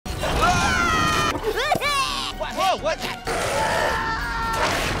Whoa, what?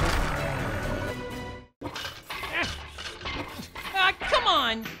 Come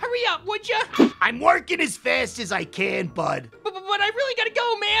on, hurry up, would ya? I'm working as fast as I can, bud. But I really gotta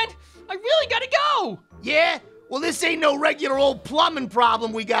go, man. I really gotta go. Yeah? Well, this ain't no regular old plumbing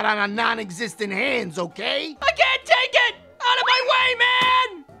problem we got on our non-existent hands, okay? I can't take it! Out of my way,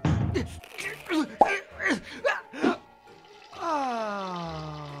 man!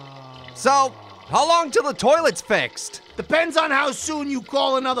 So, how long till the toilet's fixed? Depends on how soon you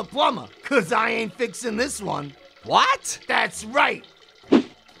call another plumber, 'cause I ain't fixing this one. What? That's right.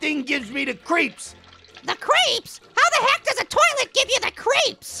 Thing gives me the creeps. The creeps? How the heck does a toilet give you the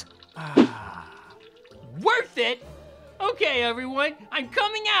creeps? Worth it? Okay, everyone, I'm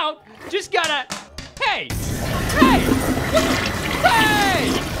coming out. Just gotta... Hey! Hey!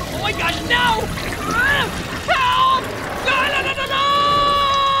 Hey! Oh my gosh, no! Help! No, no, no, no, no!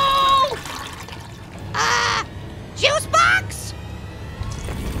 Juice box?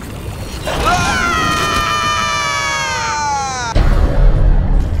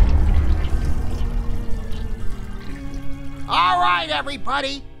 All right,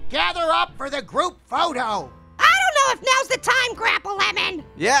 everybody, gather up for the group photo. I don't know if now's the time, Grapple Lemon.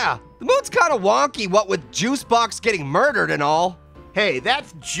 Yeah, the mood's kind of wonky, what with Juicebox getting murdered and all. Hey,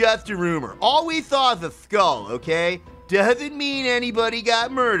 that's just a rumor. All we saw is a skull, okay? Doesn't mean anybody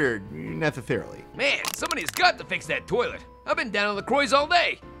got murdered, necessarily. Man, somebody's got to fix that toilet. I've been down on the Croix all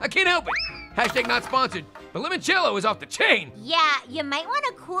day. I can't help it. Hashtag not sponsored, but limoncello is off the chain. Yeah, you might want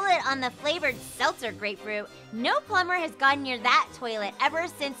to cool it on the flavored seltzer grapefruit. No plumber has gone near that toilet ever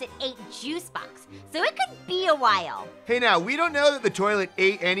since it ate Juicebox, so it could be a while. Hey now, we don't know that the toilet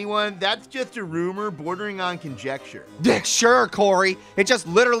ate anyone. That's just a rumor bordering on conjecture. Sure, Corey. It just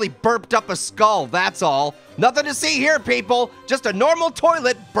literally burped up a skull, that's all. Nothing to see here, people. Just a normal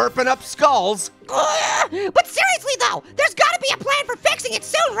toilet burping up skulls. But seriously, though, there's got to be a plan for fixing it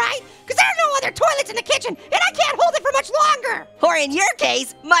soon, right? Because there are no other toilets in the kitchen, and I can't hold it for much longer. Or in your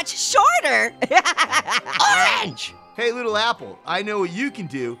case, much shorter. Orange! Hey, little apple, I know what you can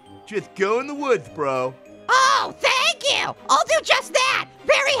do. Just go in the woods, bro. Oh, thank you. I'll do just that.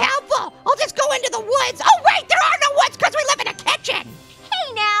 Very helpful. I'll just go into the woods. Oh, wait, there are no woods because we live in a kitchen.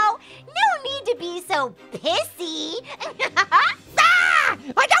 Hey now, no need to be so pissy.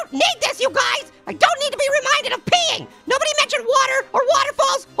 I don't need this, you guys. I don't need to be reminded of peeing. Nobody mentioned water or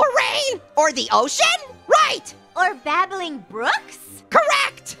waterfalls or rain. Or the ocean? Right. Or babbling brooks?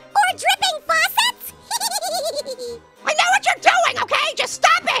 Correct. Or dripping faucets? I know what you're doing, okay? Just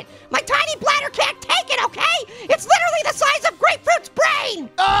stop it. My tiny bladder can't take it, okay? It's literally the size of Grapefruit's brain.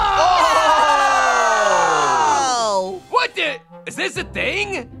 Oh! What the? Is this a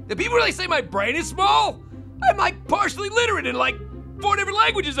thing? Do people really say my brain is small? I'm like partially literate in like 4 different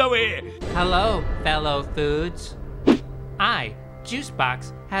languages over here. Hello, fellow foods. I,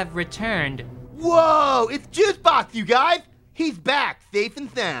 Juicebox, have returned. Whoa, it's Juicebox, you guys. He's back, safe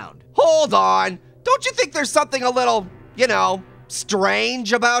and sound. Hold on. Don't you think there's something a little,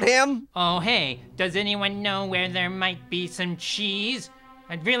 strange about him? Oh, hey, does anyone know where there might be some cheese?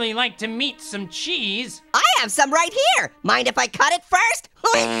 I'd really like to meet some cheese. I have some right here. Mind if I cut it first?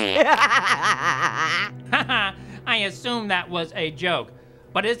 Haha, I assume that was a joke.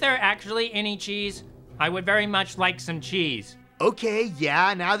 But is there actually any cheese? I would very much like some cheese. Okay,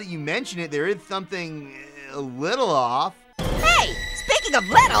 yeah, now that you mention it, there is something a little off. Hey, speaking of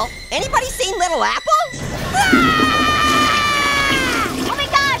little, anybody seen Little Apple? Oh my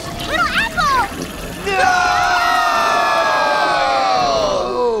gosh, little apple!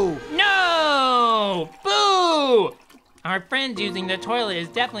 No! Boo! Our friends using the toilet is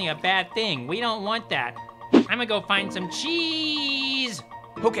definitely a bad thing. We don't want that. I'm gonna go find some cheese.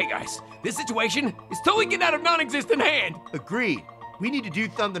 Okay, guys, this situation is totally getting out of non-existent hand. Agreed. We need to do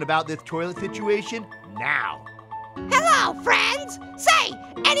something about this toilet situation now. Hello, friends. Say,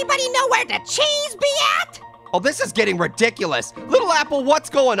 anybody know where the cheese be at? Oh, this is getting ridiculous. Little Apple, what's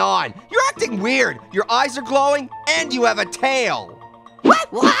going on? You're acting weird. Your eyes are glowing, and you have a tail.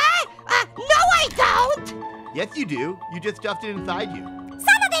 What? No, I don't. Yes, you do. You just stuffed it inside you. Some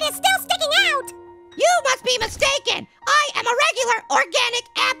of it is still sticking out. You must be mistaken. I am a regular organic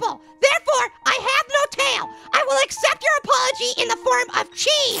apple. Therefore, I have no tail. I will accept your apology in the form of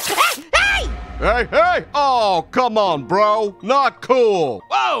cheese. Hey! Hey! Oh, come on, bro. Not cool.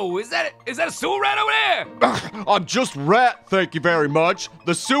 Whoa, is that a sewer rat over there? I'm just rat, thank you very much.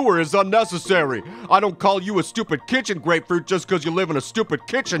 The sewer is unnecessary. I don't call you a stupid kitchen grapefruit just because you live in a stupid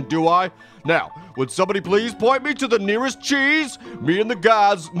kitchen, do I? Now, would somebody please point me to the nearest cheese? Me and the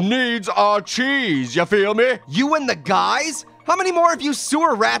guys needs our cheese, you feel me? You and the guys? How many more of you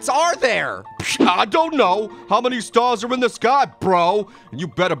sewer rats are there? I don't know. How many stars are in the sky, bro? And you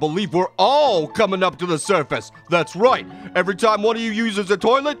better believe we're all coming up to the surface. That's right. Every time one of you uses a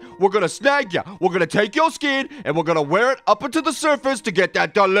toilet, we're gonna snag you. We're gonna take your skin and we're gonna wear it up into the surface to get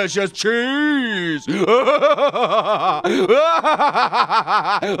that delicious cheese. I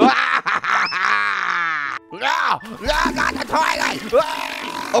got the toilet!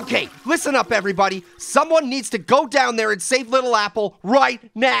 Okay, listen up, everybody. Someone needs to go down there and save Little Apple right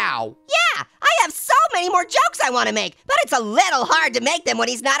now. Yeah, I have so many more jokes I want to make, but it's a little hard to make them when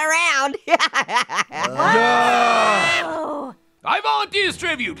he's not around. Oh. I volunteer as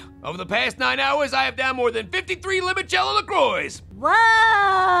tribute. Over the past 9 hours, I have downed more than 53 limoncello LaCroix.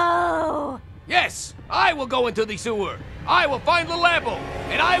 Whoa! Yes, I will go into the sewer. I will find Little Apple,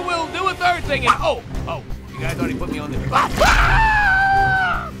 and I will do a third thing. And oh, you guys already put me on the.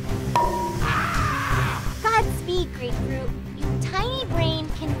 Godspeed, Grapefruit. You tiny brain,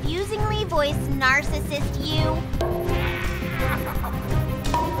 confusingly voiced narcissist you.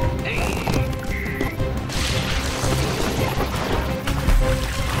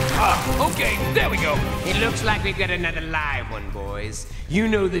 Okay, there we go. It looks like we've got another live one, boys. You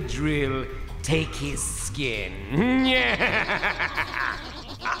know the drill. Take his skin.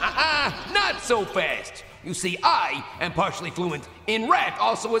 Not so fast. You see, I am partially fluent in rat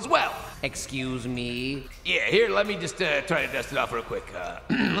also as well. Excuse me. Yeah, here, let me just try to dust it off real quick.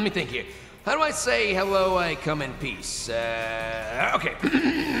 Let me think here. How do I say hello, I come in peace? Okay.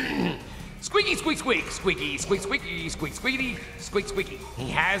 Squeaky, squeak, squeak, squeaky, squeak, squeaky, squeak, squeaky, squeak, squeaky. He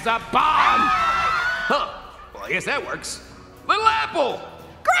has a bomb! Huh, well, I guess that works. Little Apple!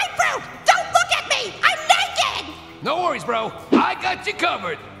 Grapefruit, don't look at me! I'm naked! No worries, bro. I got you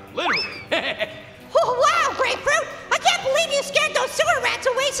covered. Literally. Oh, wow, Grapefruit! I can't believe you scared those sewer rats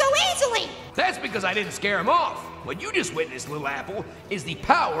away so easily! That's because I didn't scare him off. What you just witnessed, Little Apple, is the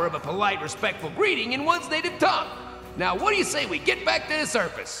power of a polite, respectful greeting in one's native tongue. Now, what do you say we get back to the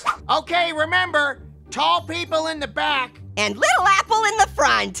surface? Okay, remember, tall people in the back. And Little Apple in the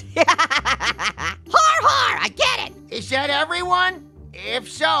front. Har har, I get it! Is that everyone? If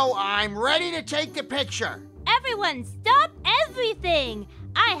so, I'm ready to take the picture. Everyone, stop everything!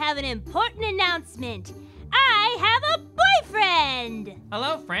 I have an important announcement. I have a boyfriend!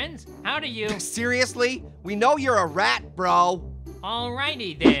 Hello, friends. How do you? Seriously? We know you're a rat, bro.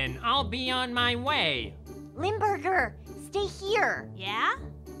 Alrighty then. I'll be on my way. Limburger, stay here. Yeah?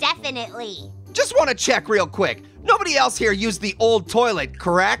 Definitely. Just want to check real quick. Nobody else here used the old toilet,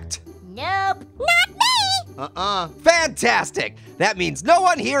 correct? Nope. Not me! Fantastic. That means no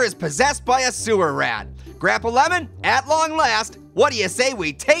one here is possessed by a sewer rat. Grandpa Lemon, at long last, what do you say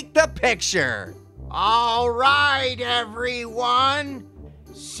we take the picture? All right, everyone.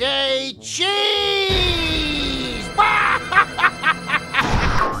 Say cheese!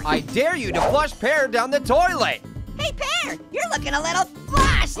 I dare you to flush Pear down the toilet. Hey, Pear, you're looking a little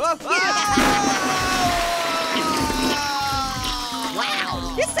flushed.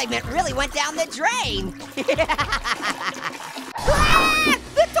 Wow, this segment really went down the drain. The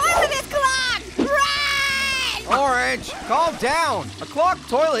toilet is clogged! Run! Orange, calm down. A clogged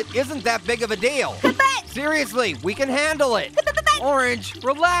toilet isn't that big of a deal. Seriously, we can handle it. Orange,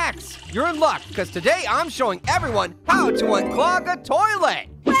 relax. You're in luck, because today I'm showing everyone how to unclog a toilet.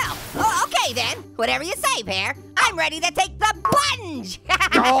 Well, okay then. Whatever you say, Pear. I'm ready to take the plunge.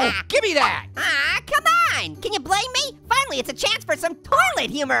 Oh, give me that. Come on. Can you blame me? Finally, it's a chance for some toilet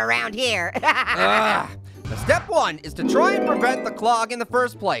humor around here. Step one is to try and prevent the clog in the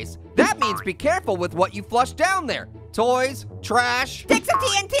first place. That means be careful with what you flush down there. Toys, trash. Sticks of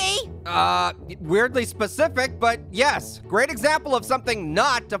TNT? Weirdly specific, but yes. Great example of something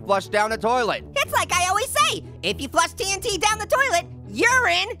not to flush down a toilet. It's like I always say, if you flush TNT down the toilet, you're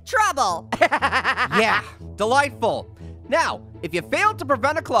in trouble. Yeah, delightful. Now, if you fail to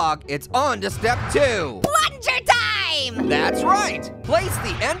prevent a clog, it's on to step two. Plunger time! That's right. Place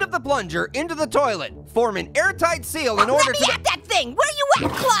the end of the plunger into the toilet. Form an airtight seal in order Let me at that thing! Where you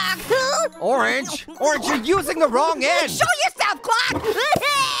at, Clog? Orange, you're using the wrong end. Show yourself, Clog!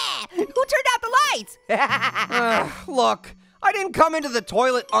 Who turned out the lights? Look, I didn't come into the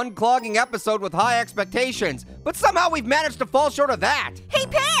toilet unclogging episode with high expectations, but somehow we've managed to fall short of that. Hey,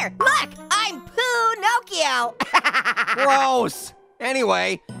 Pear, look! I'm Pinocchio! Gross.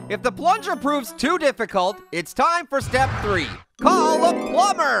 Anyway, if the plunger proves too difficult, it's time for step 3. Call a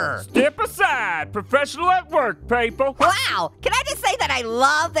plumber! Step aside, professional at work, people. Wow, can I just say that I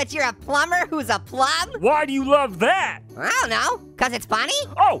love that you're a plumber who's a plum? Why do you love that? I don't know, 'cause it's funny?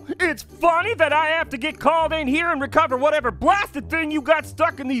 Oh, it's funny that I have to get called in here and recover whatever blasted thing you got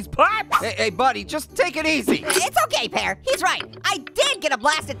stuck in these pipes? Hey, buddy, just take it easy. It's okay, Pear. He's right. I did get a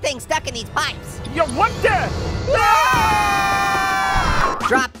blasted thing stuck in these pipes. Yo, what the?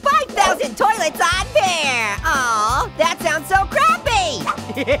 Drop 5,000 toilets on Pear. Aw, that sounds so crappy.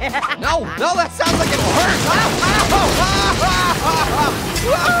 No, that sounds like it'll hurt.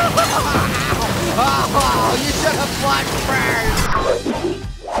 Oh, you should have flushed first.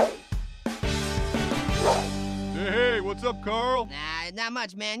 Hey, what's up, Carl? Nah, not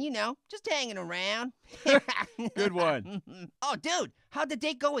much, man. You know, just hanging around. Good one. Oh, dude, how'd the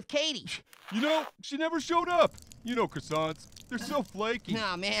date go with Katie? You know, she never showed up. You know croissants. They're so flaky.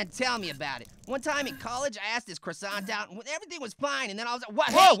 No, man, tell me about it. One time in college, I asked this croissant out, and everything was fine, and then I was like,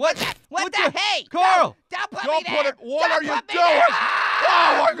 what? Whoa, Hey, what the? Hey! Carl! Don't put Don't me there! put it. What Don't are you put me doing? there!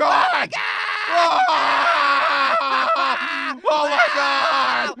 Oh my God! Oh my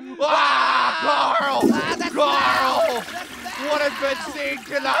God! Carl! Carl! What has been seen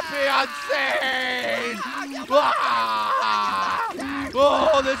cannot be unseen!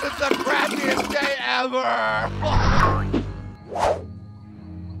 Oh, this is the crappiest day ever!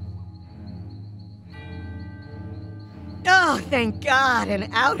 Oh, thank God,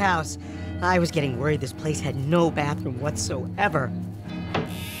 an outhouse. I was getting worried this place had no bathroom whatsoever.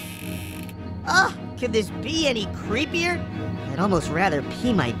 Oh, could this be any creepier? I'd almost rather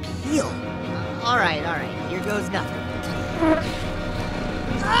pee my peel. All right, here goes nothing.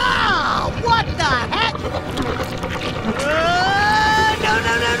 Oh, what the heck?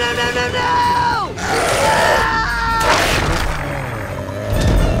 No!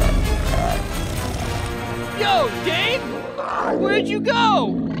 Yo, Dave! Where'd you go?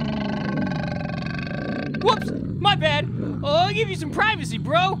 Whoops, my bad. I'll give you some privacy,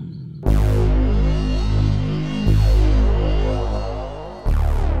 bro.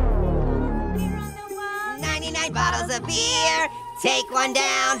 Bottles of beer. Take one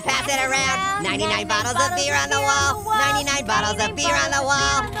down, pass it around. 99 bottles of beer on the wall. 99 bottles of beer on the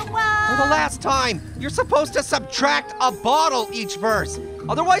wall. For the last time, you're supposed to subtract a bottle each verse.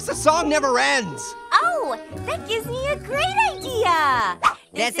 Otherwise, the song never ends. Oh, that gives me a great idea.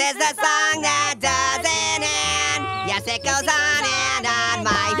 This is the song that doesn't end. Yes, it goes on and on,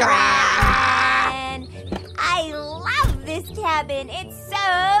 my friend. And I love this cabin. It's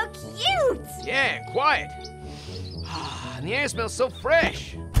so cute. Yeah, quiet. And the air smells so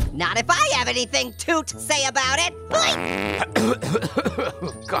fresh. Not if I have anything to say about it.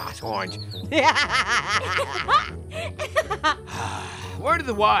 God, Orange. Word to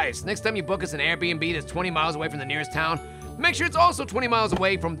the wise, next time you book us an Airbnb that's 20 miles away from the nearest town, make sure it's also 20 miles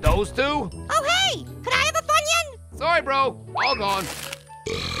away from those two. Oh, hey, could I have a Funyun? Sorry, bro, all gone.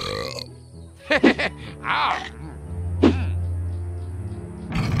 Ow.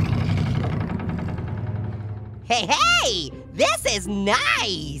 Hey, this is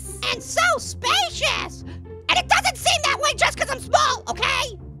nice. And so spacious. And it doesn't seem that way just because I'm small,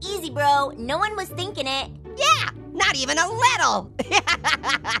 okay? Easy, bro. No one was thinking it. Yeah, not even a little.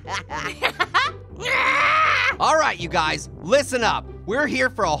 All right, you guys, listen up. We're here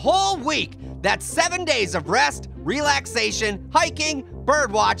for a whole week. That's 7 days of rest, relaxation, hiking,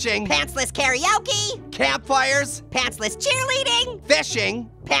 bird watching, Pantsless karaoke, campfires, pantsless cheerleading, fishing,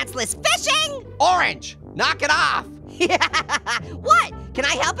 pantsless fishing. Orange. Knock it off. What? Can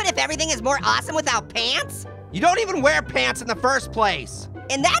I help it if everything is more awesome without pants? You don't even wear pants in the first place.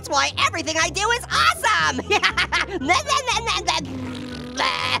 And that's why everything I do is awesome.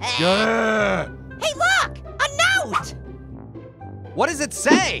 Yeah. Hey, look, a note. What does it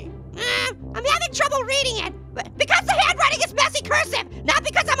say? I'm having trouble reading it. Because the handwriting is messy cursive, not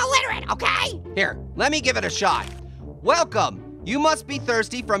because I'm illiterate, okay? Here, let me give it a shot. Welcome. You must be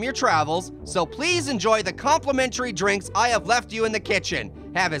thirsty from your travels, so please enjoy the complimentary drinks I have left you in the kitchen.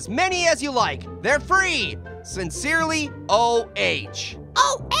 Have as many as you like. They're free. Sincerely, O.H.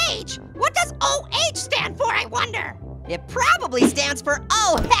 O-H? What does O-H stand for, I wonder? It probably stands for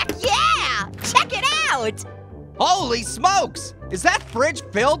oh, heck yeah! Check it out! Holy smokes! Is that fridge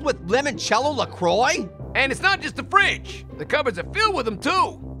filled with limoncello LaCroix? And it's not just the fridge. The cupboards are filled with them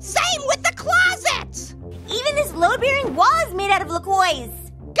too. Same with the closets! Even this load-bearing wall is made out of LaCroix.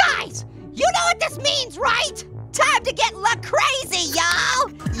 Guys, you know what this means, right? Time to get crazy,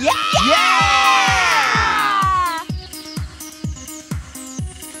 y'all! Yeah! Yeah!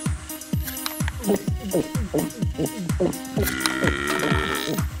 Okay,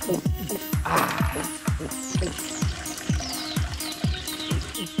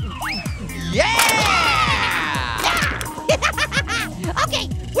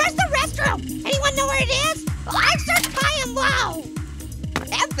 where's the restroom? Anyone know where it is? I've searched high and low.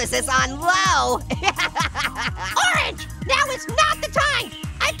 Emphasis on low. Orange, now is not the time.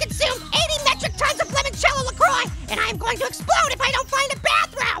 I've consumed 80 metric tons of limoncello LaCroix, and I am going to explode if I don't find a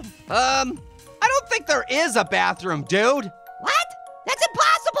bathroom. I don't think there is a bathroom, dude. What? That's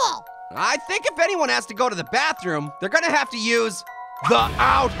impossible. I think if anyone has to go to the bathroom, they're gonna have to use the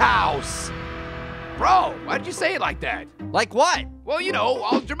outhouse. Bro, why'd you say it like that? Like what? Well, you know,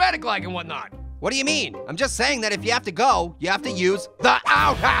 all dramatic-like and whatnot. What do you mean? I'm just saying that if you have to go, you have to use the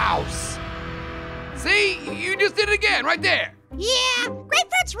outhouse. See, you just did it again, right there. Yeah,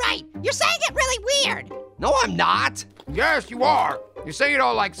 Grapefruit's right. You're saying it really weird. No, I'm not. Yes, you are. You say it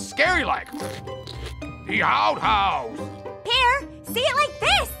all like scary-like. The outhouse. Pear, say it like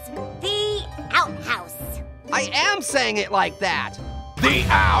this. The outhouse. I am saying it like that. The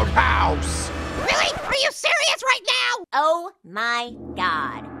outhouse. Really? Are you serious right now? Oh my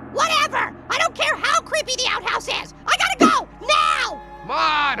God. Whatever. I don't care how creepy the outhouse is. I gotta go now. Come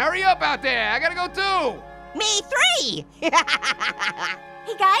on, hurry up out there. I gotta go too. Me 3.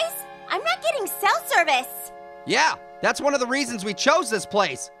 Hey guys, I'm not getting cell service. Yeah, that's one of the reasons we chose this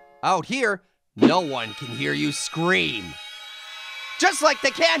place. Out here, no one can hear you scream. Just like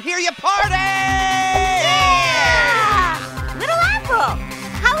they can't hear you party! Yeah! Little Apple,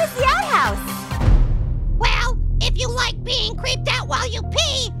 how is the outhouse? Well, if you like being creeped out while you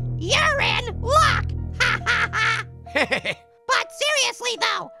pee, you're in luck. Ha ha ha. But seriously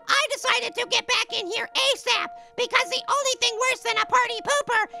though, I decided to get back in here ASAP because the only thing worse than a party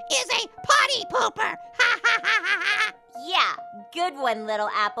pooper is a potty pooper. Ha ha ha ha ha. Yeah, good one, Little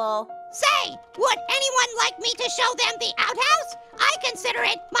Apple. Say, would anyone like me to show them the outhouse? I consider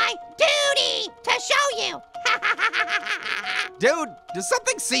it my duty to show you. Ha ha ha ha ha. Dude, does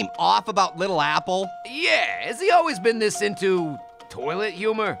something seem off about Little Apple? Yeah, has he always been this into toilet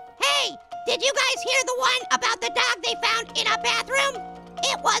humor? Hey, did you guys hear the one about the dog they found in a bathroom?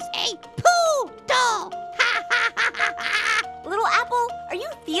 It was a poodle. Ha ha ha ha ha. Little Apple, are you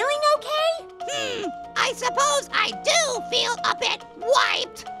feeling okay? I suppose I do feel a bit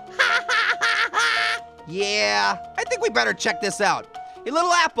wiped. Ha ha ha ha. Yeah, I think we better check this out. Hey,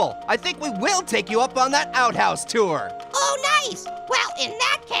 Little Apple, I think we will take you up on that outhouse tour. Oh, nice. Well, in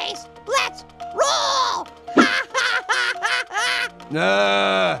that case, let's roll. Ha ha ha ha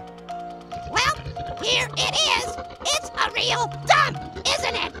ha. Well, here it is. It's a real dump,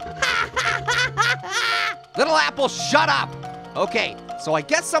 isn't it? Ha ha ha ha ha. Little Apple, shut up. Okay, so I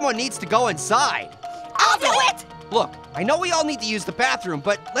guess someone needs to go inside. I'll do it. Look, I know we all need to use the bathroom,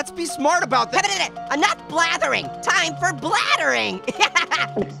 but let's be smart about this. Enough blathering. Time for bladdering.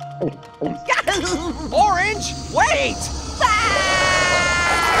 Orange, wait!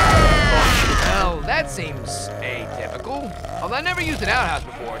 Well, that seems atypical. Although I never used an outhouse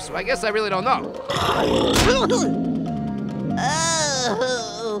before, so I guess I really don't know.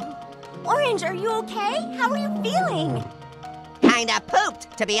 Oh. Orange, are you okay? How are you feeling? Kinda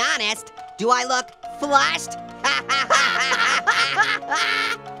pooped, to be honest. Do I look flushed?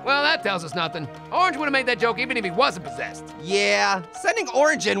 Well, that tells us nothing. Orange would have made that joke even if he wasn't possessed. Yeah, sending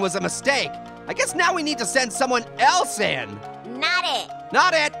Orange in was a mistake. I guess now we need to send someone else in. Not it.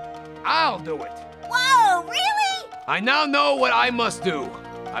 Not it. I'll do it. Whoa, really? I now know what I must do.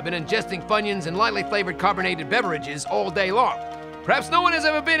 I've been ingesting Funyuns and lightly flavored carbonated beverages all day long. Perhaps no one has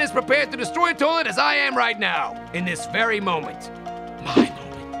ever been as prepared to destroy a toilet as I am right now, in this very moment. My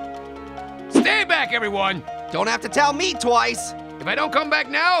moment. Stand back, everyone! Don't have to tell me twice. If I don't come back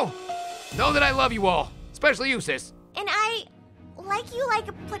now, know that I love you all, especially you, sis. And I like you like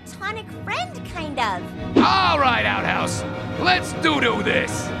a platonic friend, kind of. All right, Outhouse, let's do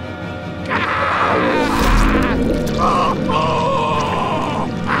this.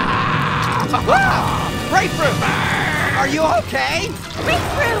 Grapefruit! Are you okay?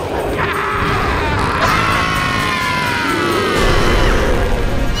 Grapefruit!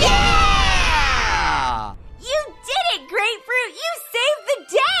 Yeah! You did it, Grapefruit! You saved the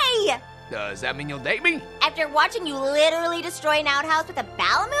day! Does that mean you'll date me? After watching you literally destroy an outhouse with a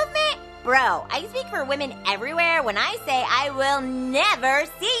bowel movement? Bro, I speak for women everywhere when I say I will never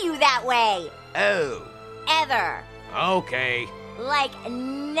see you that way. Oh. Ever. Okay. Like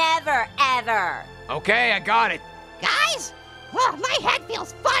never, ever. Okay, I got it. Guys, my head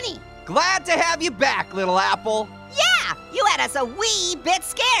feels funny. Glad to have you back, Little Apple. Yeah, you had us a wee bit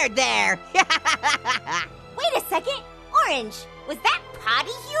scared there. Wait a second. Orange, was that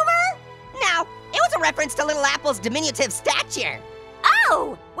potty humor? No, it was a reference to Little Apple's diminutive stature.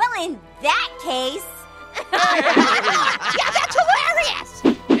 Oh, well, in that case. Yeah, that's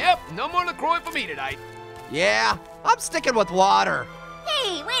hilarious! Yep, no more LaCroix for me tonight. Yeah, I'm sticking with water.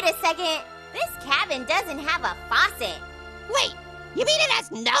 Hey, wait a second. This cabin doesn't have a faucet. Wait, you mean it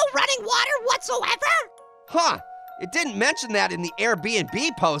has no running water whatsoever? Huh, it didn't mention that in the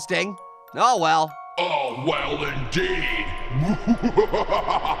Airbnb posting. Oh well. Oh, well, indeed.